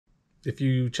If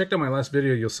you checked out my last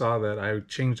video, you'll saw that I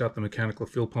changed out the mechanical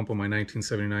fuel pump on my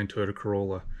 1979 Toyota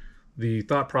Corolla. The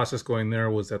thought process going there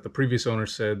was that the previous owner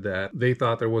said that they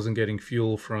thought there wasn't getting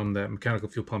fuel from that mechanical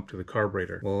fuel pump to the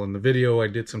carburetor. Well, in the video I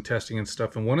did some testing and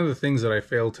stuff, and one of the things that I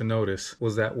failed to notice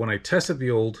was that when I tested the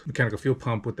old mechanical fuel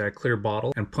pump with that clear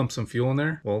bottle and pumped some fuel in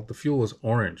there, well, the fuel was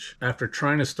orange. After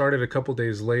trying to start it a couple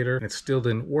days later and it still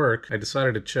didn't work, I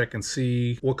decided to check and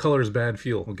see what color is bad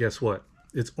fuel. Well, guess what?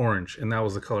 It's orange, and that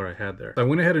was the color I had there. So I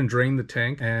went ahead and drained the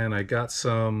tank, and I got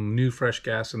some new fresh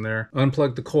gas in there.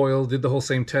 Unplugged the coil, did the whole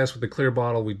same test with the clear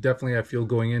bottle. We definitely have fuel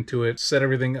going into it. Set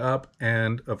everything up,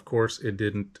 and of course it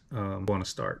didn't want to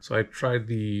start. So I tried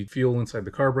the fuel inside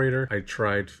the carburetor. I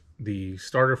tried the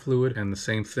starter fluid, and the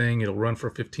same thing. It'll run for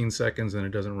 15 seconds and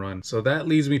it doesn't run. So that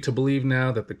leads me to believe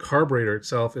now that the carburetor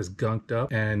itself is gunked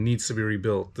up and needs to be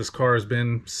rebuilt. This car has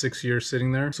been 6 years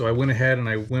sitting there. So I went ahead and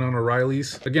I went on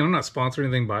O'Reilly's. Again, I'm not sponsoring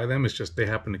anything by them. It's just they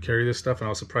happen to carry this stuff and I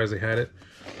was surprised they had it.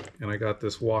 And I got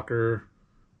this Walker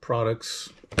Products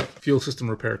fuel system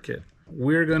repair kit.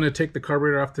 We're going to take the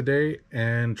carburetor off today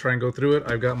and try and go through it.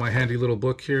 I've got my handy little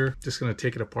book here. Just going to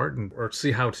take it apart or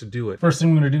see how to do it. First thing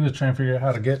I'm going to do is try and figure out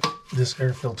how to get this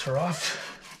air filter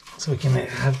off so we can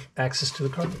have access to the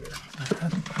carburetor.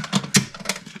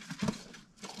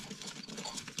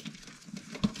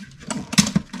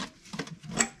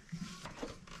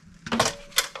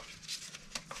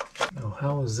 Now,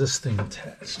 how is this thing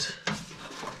attached?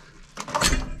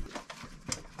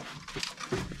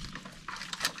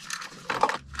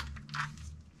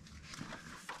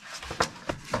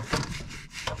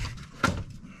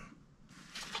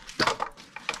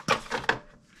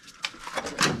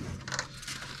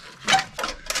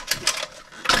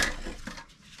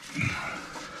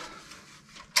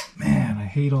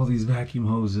 I hate all these vacuum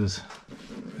hoses.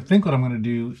 I think what I'm going to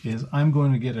do is I'm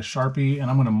going to get a Sharpie and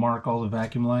I'm going to mark all the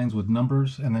vacuum lines with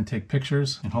numbers and then take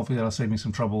pictures, and hopefully that'll save me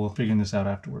some trouble figuring this out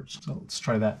afterwards. So let's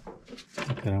try that.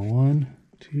 Okay, 1,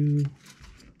 2,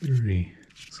 3.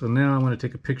 So now I'm going to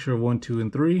take a picture of 1, 2,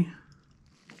 and 3.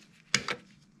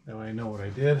 That way I know what I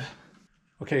did.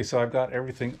 Okay, so I've got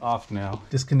everything off now.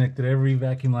 Disconnected every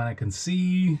vacuum line I can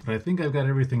see, but I think I've got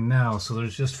everything now. So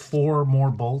there's just 4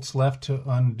 more bolts left to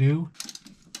undo.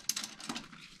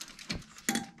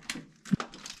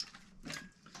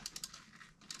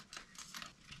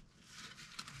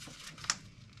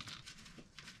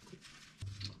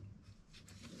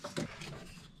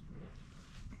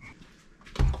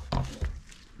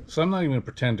 So I'm not even going to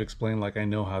pretend to explain like I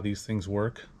know how these things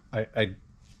work. I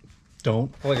don't.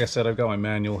 Like I said, I've got my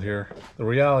manual here. The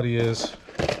reality is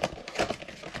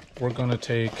we're going to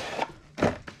take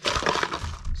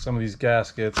some of these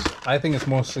gaskets. I think it's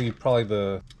mostly probably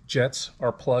the jets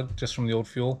are plugged just from the old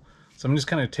fuel. So I'm just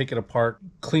kind of take it apart,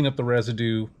 clean up the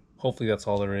residue. Hopefully that's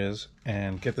all there is,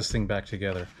 and get this thing back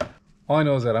together. All I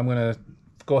know is that I'm going to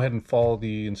go ahead and follow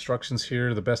the instructions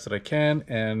here the best that I can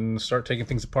and start taking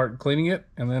things apart and cleaning it,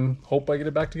 and then hope I get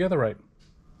it back together right.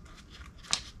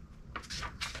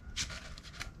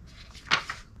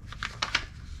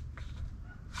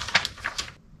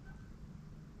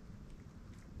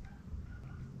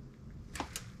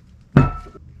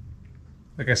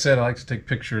 Like I said, I like to take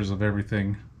pictures of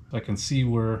everything. I can see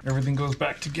where everything goes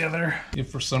back together if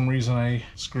for some reason I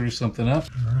screw something up.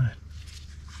 All right.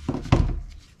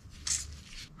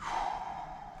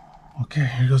 Okay,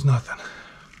 here goes nothing.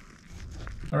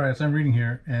 All right, so I'm reading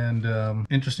here, and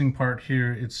interesting part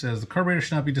here, it says the carburetor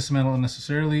should not be dismantled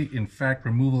unnecessarily. In fact,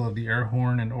 removal of the air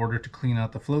horn in order to clean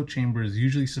out the float chamber is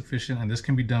usually sufficient, and this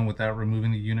can be done without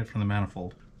removing the unit from the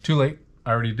manifold. Too late. I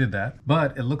already did that,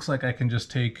 but it looks like I can just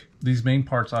take these main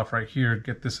parts off right here,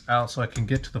 get this out so I can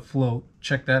get to the float,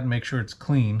 check that and make sure it's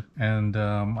clean. And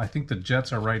I think the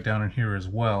jets are right down in here as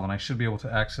well, and I should be able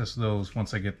to access those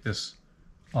once I get this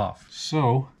off.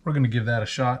 So we're going to give that a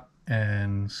shot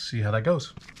and see how that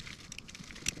goes.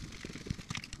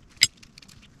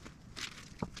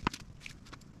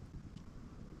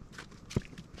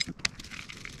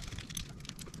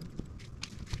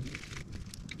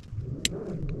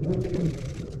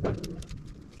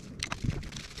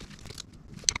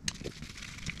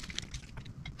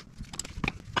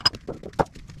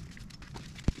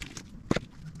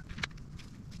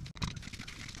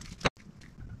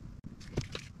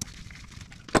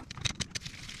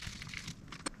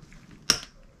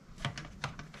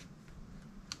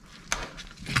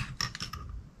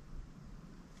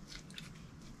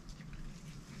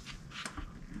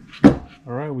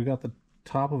 All right, we got the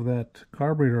top of that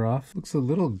carburetor off. Looks a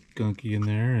little gunky in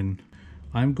there, and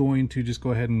I'm going to just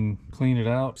go ahead and clean it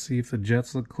out, see if the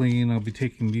jets look clean. I'll be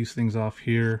taking these things off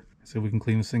here so we can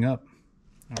clean this thing up.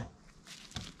 All right.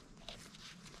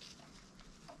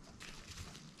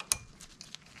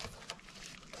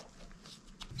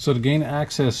 So to gain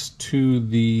access to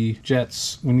the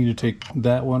jets, we need to take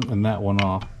that one and that one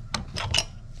off.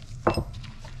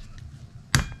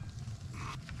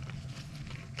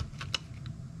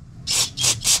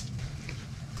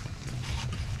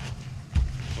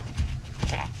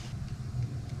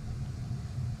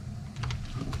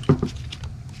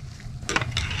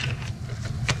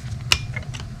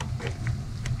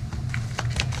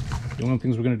 The only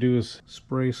things we're going to do is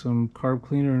spray some carb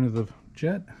cleaner into the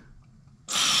jet.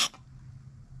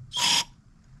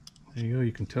 There you go,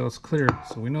 you can tell it's clear,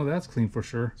 so we know that's clean for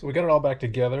sure. So we got it all back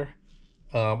together.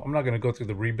 I'm not going to go through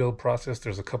the rebuild process.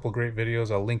 There's a couple great videos.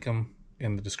 I'll link them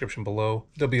in the description below.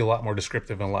 They'll be a lot more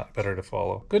descriptive and a lot better to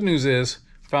follow. Good news is,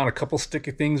 found a couple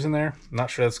sticky things in there.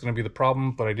 Not sure that's going to be the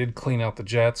problem, but I did clean out the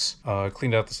jets.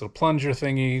 Cleaned out this little plunger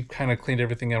thingy, kind of cleaned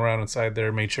everything around inside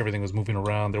there, made sure everything was moving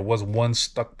around. There was one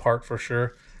stuck part for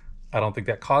sure. I don't think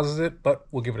that causes it, but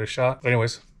we'll give it a shot. But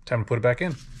anyways, time to put it back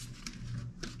in.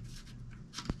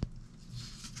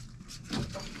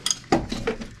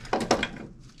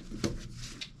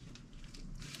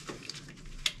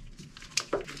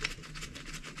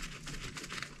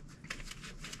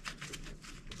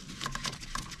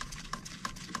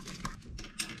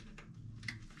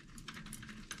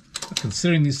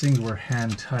 Considering these things were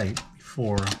hand tight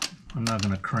before, I'm not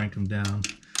going to crank them down.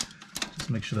 Just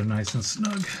make sure they're nice and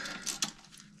snug.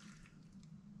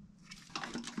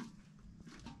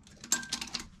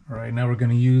 All right, now we're going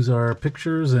to use our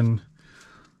pictures and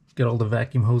get all the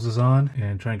vacuum hoses on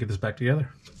and try and get this back together.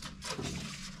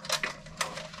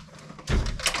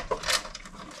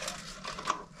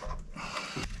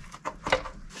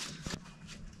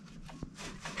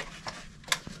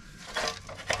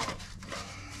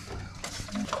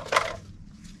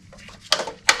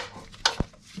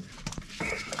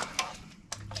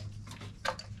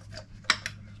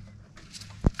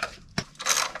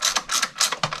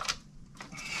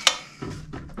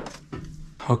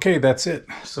 Okay, that's it.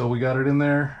 So we got it in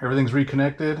there. Everything's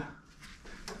reconnected.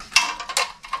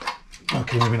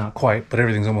 Okay, maybe not quite, but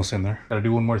everything's almost in there. Gotta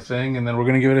do one more thing, and then we're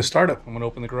gonna give it a startup. I'm gonna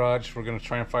open the garage. We're gonna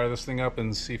try and fire this thing up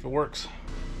and see if it works.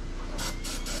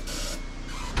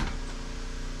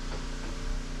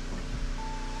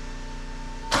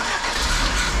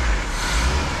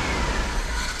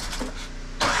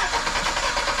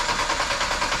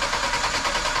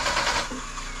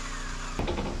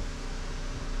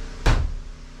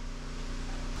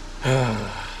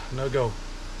 No go.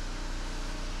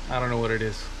 I don't know what it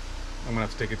is. I'm gonna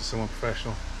have to take it to someone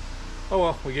professional. Oh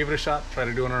well, we gave it a shot. Try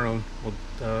to do it on our own.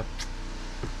 We'll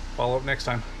follow up next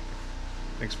time.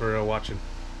 Thanks for watching.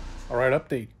 All right,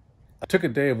 update. I took a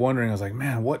day of wondering. I was like,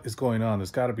 man, what is going on?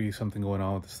 There's got to be something going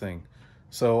on with this thing.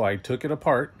 So I took it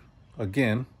apart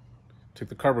again, took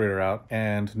the carburetor out,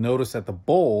 and noticed that the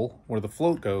bowl where the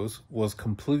float goes was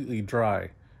completely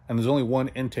dry. And there's only one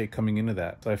intake coming into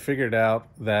that. So I figured out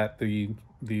that the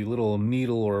little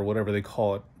needle or whatever they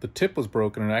call it, the tip was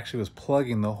broken and it actually was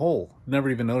plugging the hole. Never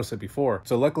even noticed it before.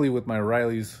 So luckily with my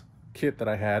Riley's kit that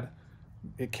I had,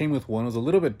 it came with one. It was a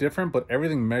little bit different, but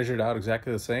everything measured out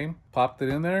exactly the same. Popped it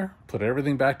in there, put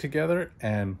everything back together,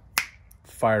 and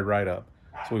fired right up.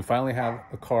 So we finally have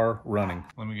a car running.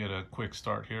 Let me get a quick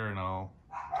start here and I'll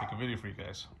take a video for you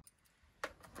guys.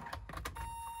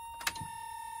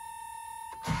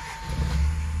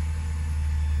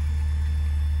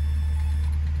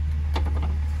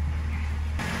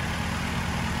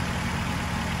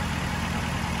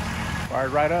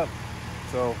 Fired right up.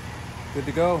 So good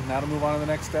to go. Now to move on to the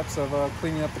next steps of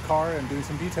cleaning up the car and doing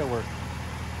some detail work.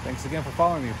 Thanks again for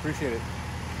following me. Appreciate it.